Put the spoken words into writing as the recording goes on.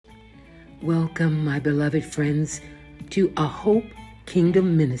Welcome, my beloved friends, to A Hope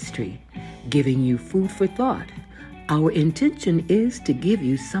Kingdom Ministry, giving you food for thought. Our intention is to give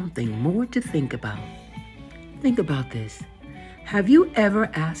you something more to think about. Think about this. Have you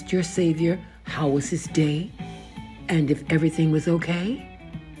ever asked your Savior how was his day and if everything was okay?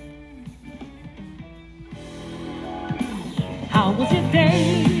 How was your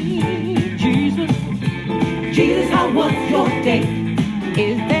day, Jesus? Jesus, how was your day?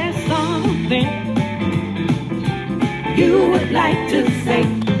 Is there something you would like to say?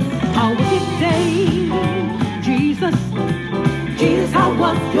 How was your day, Jesus? Jesus, how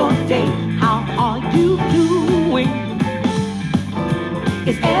was your day? How are you doing?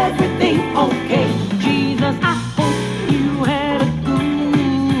 Is everything okay? Jesus, I hope you had a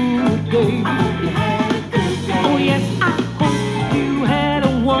good day. I hope you had a good day. Oh yes, I hope you had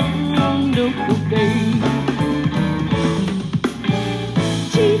a wonderful day.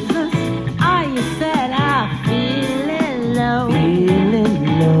 Jesus, are you sad? I'm feeling low.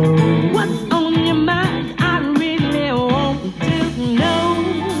 Feeling low. What's on your mind? I really want to know.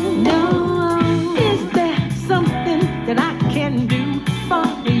 No, is there something that I can do for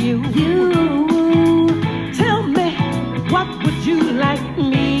you? Tell me, what would you like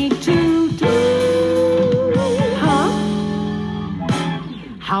me to do? Huh?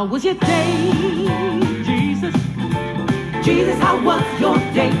 How was your day, Jesus? Jesus, how was your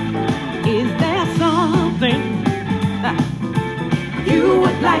day? Is there something you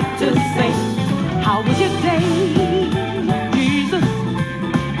would like to say? How was your day, Jesus?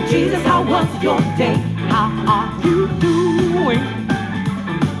 Jesus, how was your day? How are you doing?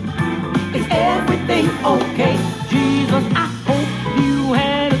 Is everything okay? Jesus, I hope you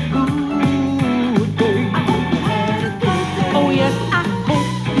had a good day. I hope you had a good day. Oh yes, I hope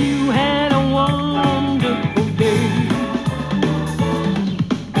you had a wonderful day.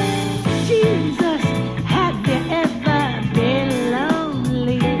 Jesus, have you ever been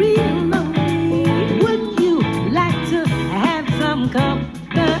lonely? Real lonely? Would you like to have some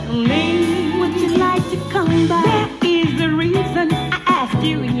company? Would you like to come back? That is the reason I asked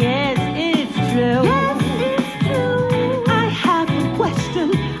you. Yes, it's true. Yes, it's true. I have a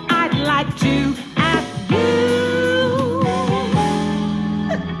question I'd like to ask you.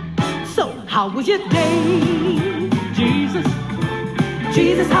 So, how was your day, Jesus?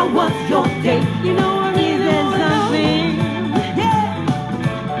 Jesus, how was your day? You know what I mean? Is there something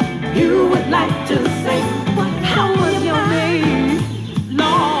you would like to say? How was your day,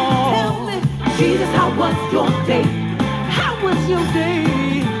 Lord? Tell me. Jesus, how was your day? How was your day?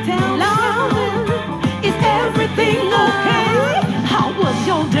 Tell me. Is everything okay? How was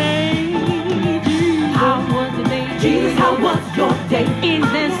your day, Jesus? How was your day? Jesus, how was your day? Is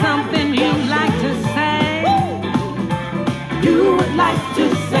there something you'd like to say? You would like to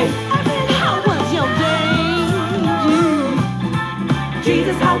say? How was your day,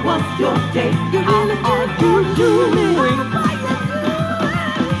 Jesus, how was your day? How are you doing?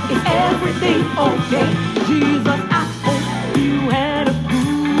 Is everything okay? Jesus, I hope you had a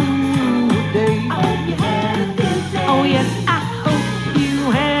good day. I hope you had a good day. Oh yes, I hope you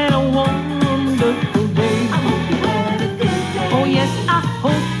had a wonderful day. I hope you had a good day. Oh yes, I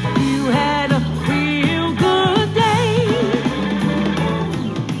hope you had a real good day.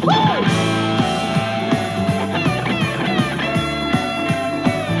 Woo!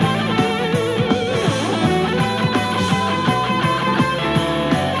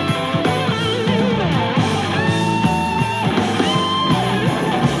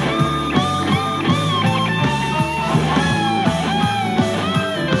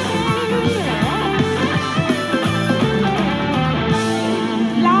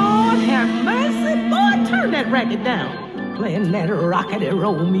 Lord have mercy, boy, turn that record down. Playing that rockety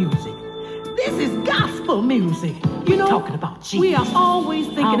roll music. This is gospel music. You know, talking about Jesus. We are always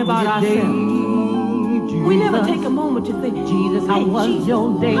thinking about ourselves. We never take a moment to think, Jesus, how was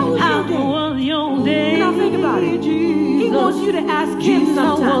your day? How was your day? Now think about it. He wants you to ask him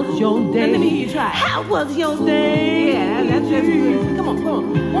sometime. How was your day? Let me hear you try. How was your day? Yeah, that's good. Come on, come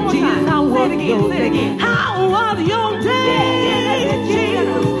on. One more time. How was your day? How was your day?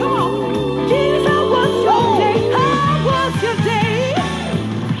 Jesus, come on. Jesus, how was your day? How was your day?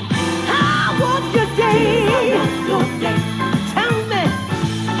 How was your day? Tell me,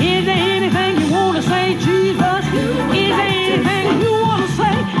 is there anything you want to say, Jesus? Is there anything you want to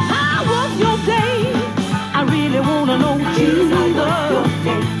say? How was your day? I really want to know, Jesus.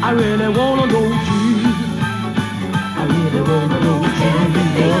 I really want to know, Jesus. I really want to know, Jesus.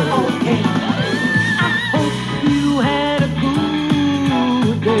 Okay. I hope you had a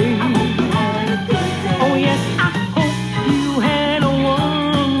good day. Oh yes, I hope you had a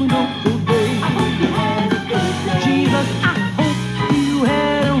wonderful day.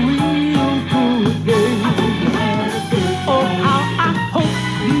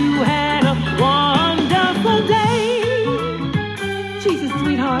 Jesus,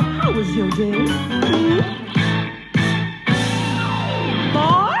 sweetheart, how was your day?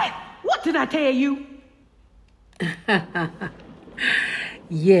 Boy, what did I tell you?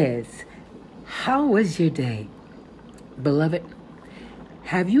 Yes. How was your day? Beloved,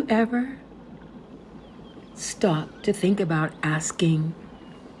 have you ever stopped to think about asking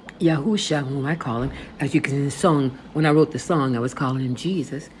Yahusha, whom I call him, as you can in the song, when I wrote the song, I was calling him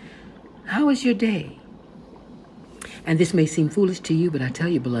Jesus. How was your day? And this may seem foolish to you, but I tell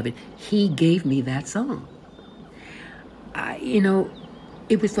you, beloved, he gave me that song.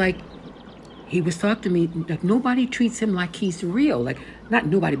 It was like he was talking to me, like nobody treats him like he's real. Like, not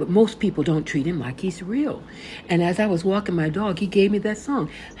nobody, but most people don't treat him like he's real. And as I was walking my dog, he gave me that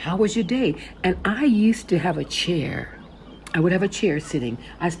song, How Was Your Day? And I used to have a chair. I would have a chair sitting.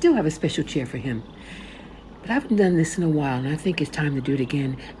 I still have a special chair for him. But I haven't done this in a while, and I think it's time to do it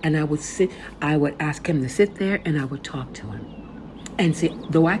again. And I would ask him to sit there, and I would talk to him. And see,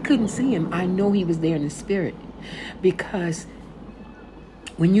 though I couldn't see him, I know he was there in the spirit. Because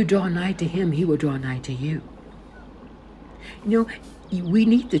when you draw nigh to him, he will draw nigh to you. We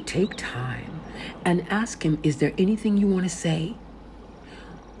need to take time and ask him, is there anything you want to say?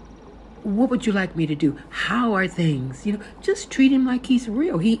 What would you like me to do? How are things? Just treat him like he's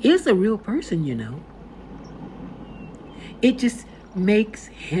real. He is a real person, It just makes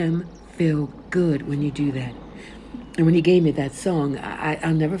him feel good when you do that. And when he gave me that song,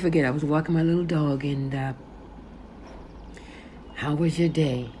 I'll never forget. I was walking my little dog, and how was your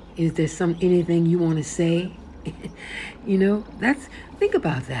day? Is there anything you want to say? Think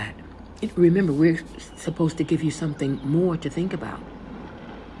about that. Remember, we're supposed to give you something more to think about.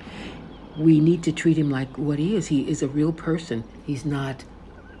 We need to treat him like what he is. He is a real person. He's not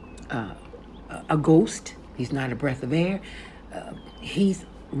a ghost. He's not a breath of air. He's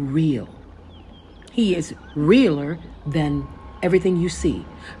real. He is realer than everything you see.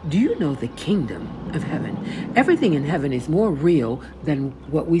 Do you know the kingdom of heaven? Everything in heaven is more real than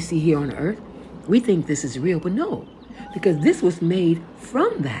what we see here on earth. We think this is real, but no, because this was made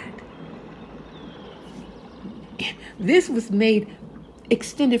from that. This was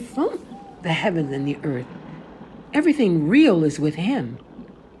extended from the heavens and the earth. Everything real is with him.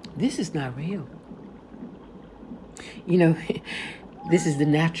 This is not real. This is the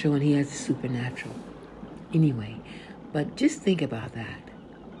natural, and he has the supernatural. Anyway, but just think about that.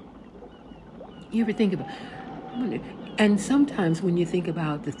 You ever think about, and sometimes when you think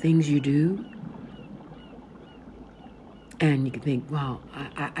about the things you do, and you can think, wow,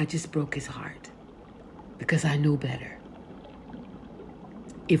 I just broke his heart because I know better.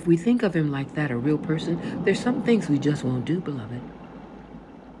 If we think of him like that, a real person, there's some things we just won't do, beloved.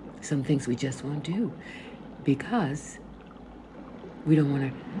 Some things we just won't do because we don't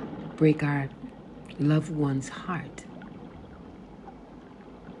want to break our loved one's heart.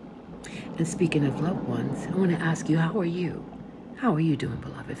 And speaking of loved ones, I want to ask you, how are you? How are you doing,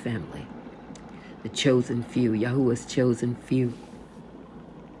 beloved family? The chosen few, Yahuwah's chosen few.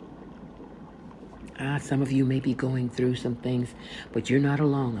 Some of you may be going through some things, but you're not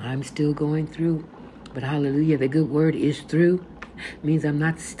alone. I'm still going through. But hallelujah, the good word is through. It means I'm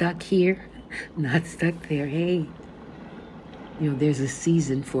not stuck here, not stuck there. Hey, there's a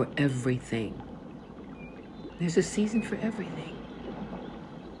season for everything. There's a season for everything.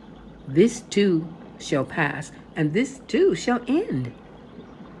 This too shall pass, and this too shall end.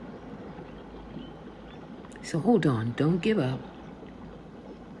 So hold on, don't give up.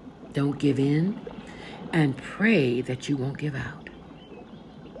 Don't give in, and pray that you won't give out.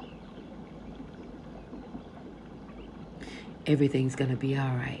 Everything's gonna be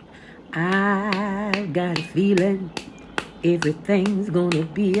all right. I've got a feeling everything's gonna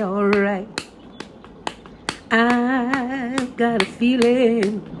be all right. I've got a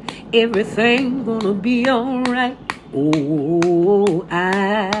feeling everything's gonna be all right. Oh,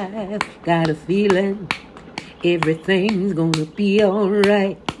 I've got a feeling everything's gonna be all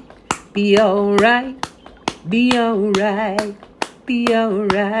right. Be all right. Be all right. Be all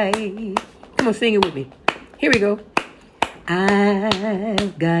right. Come on, sing it with me. Here we go.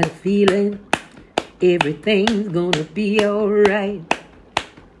 I've got a feeling everything's gonna be all right.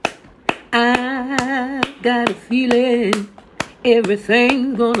 I've got a feeling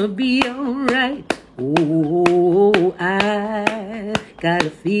everything's gonna be all right. Oh, I've got a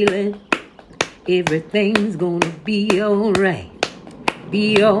feeling everything's gonna be all right.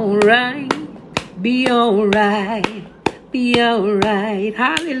 Be all right. Be all right. Be all right.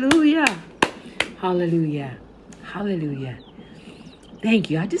 Hallelujah. Hallelujah. Hallelujah. Thank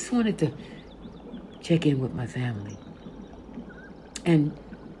you. I just wanted to check in with my family and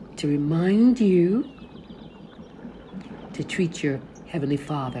to remind you to treat your Heavenly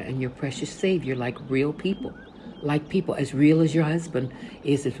Father and your precious Savior like real people. Like people as real as your husband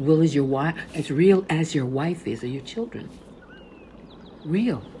is, as real as your wife, as real as your wife is, or your children.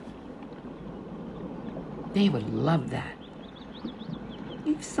 Real. They would love that.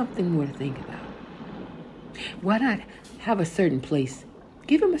 Give something more to think about. Why not have a certain place?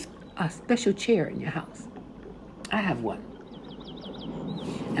 Give them a special chair in your house. I have one.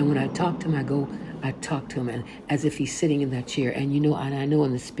 And when I talk to him, I talk to him and as if he's sitting in that chair. And and I know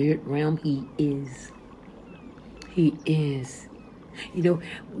in the spirit realm, he is. He is.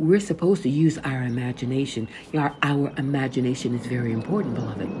 We're supposed to use our imagination. Our imagination is very important,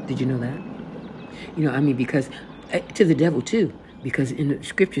 beloved. Did you know that? Because to the devil too. Because in the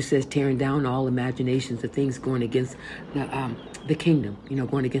scripture says tearing down all imaginations of things going against the kingdom,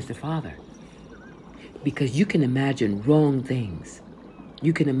 going against the Father. Because you can imagine wrong things.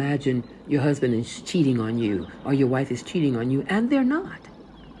 You can imagine your husband is cheating on you or your wife is cheating on you, and they're not.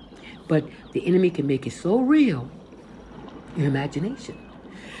 But the enemy can make it so real, your imagination.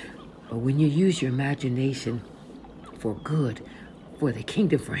 But when you use your imagination for good, for the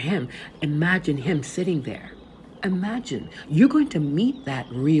kingdom, for him, imagine him sitting there. Imagine you're going to meet that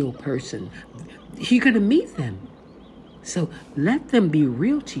real person. You're going to meet them. So let them be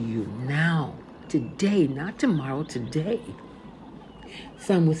real to you now, today, not tomorrow, today.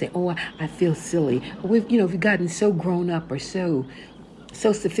 Some will say, "Oh, I feel silly. We've gotten so grown up or so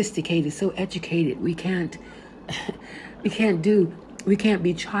sophisticated, so educated. We can't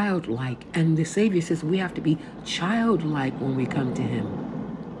be childlike." And the Savior says we have to be childlike when we come to him.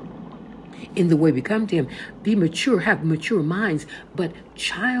 In the way we come to him, be mature, have mature minds, but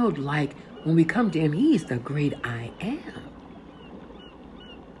childlike when we come to him. He is the great I am.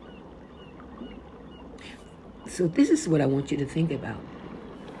 So this is what I want you to think about.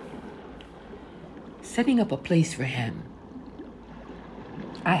 Setting up a place for him.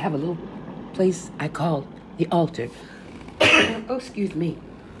 I have a little place I call the altar. Oh, excuse me.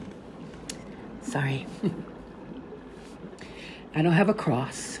 Sorry. I don't have a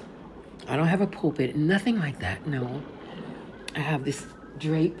cross. I don't have a pulpit, nothing like that, no. I have this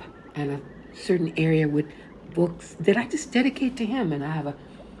drape and a certain area with books that I just dedicate to him, and I have a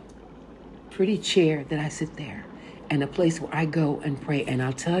pretty chair that I sit there and a place where I go and pray. And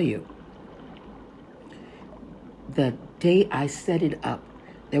I'll tell you, the day I set it up,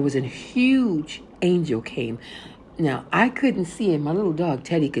 there was a huge angel came. Now, I couldn't see him. My little dog,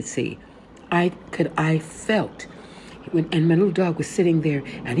 Teddy, could see. I felt. And my little dog was sitting there,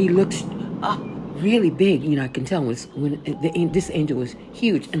 and he looked really big. I can tell this angel was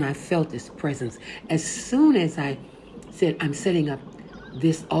huge, and I felt this presence. As soon as I said, "I'm setting up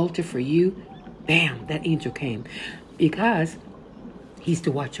this altar for you," bam, that angel came. Because he's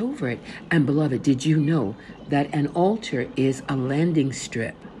to watch over it. And beloved, did you know that an altar is a landing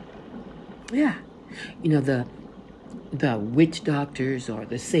strip? Yeah. The witch doctors or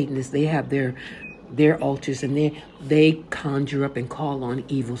the Satanists, they have their altars, and they conjure up and call on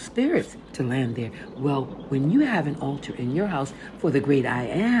evil spirits to land there. Well, when you have an altar in your house for the great I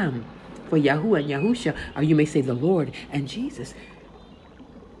am, for Yahuwah and Yahusha, or you may say the Lord and Jesus,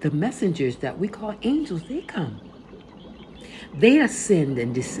 the messengers that we call angels, they come. They ascend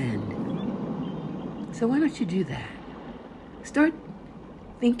and descend. So why don't you do that? Start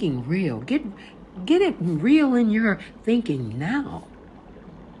thinking real. Get it real in your thinking now.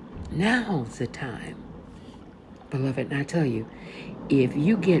 Now's the time. Beloved, and I tell you, if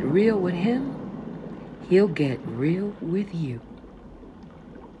you get real with him, he'll get real with you.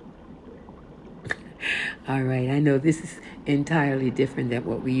 All right, I know this is entirely different than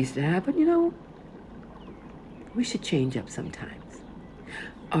what we used to have, but we should change up sometimes.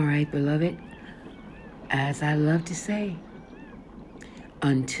 All right, beloved, as I love to say,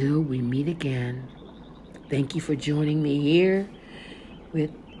 until we meet again, thank you for joining me here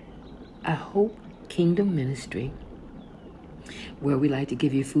with A Hope Kingdom Ministry, where we like to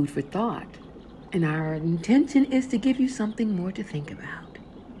give you food for thought. And our intention is to give you something more to think about.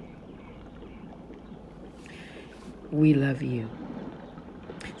 We love you.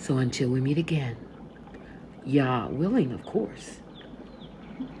 So until we meet again, Yah willing, of course.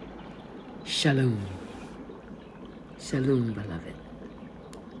 Shalom. Shalom, beloved.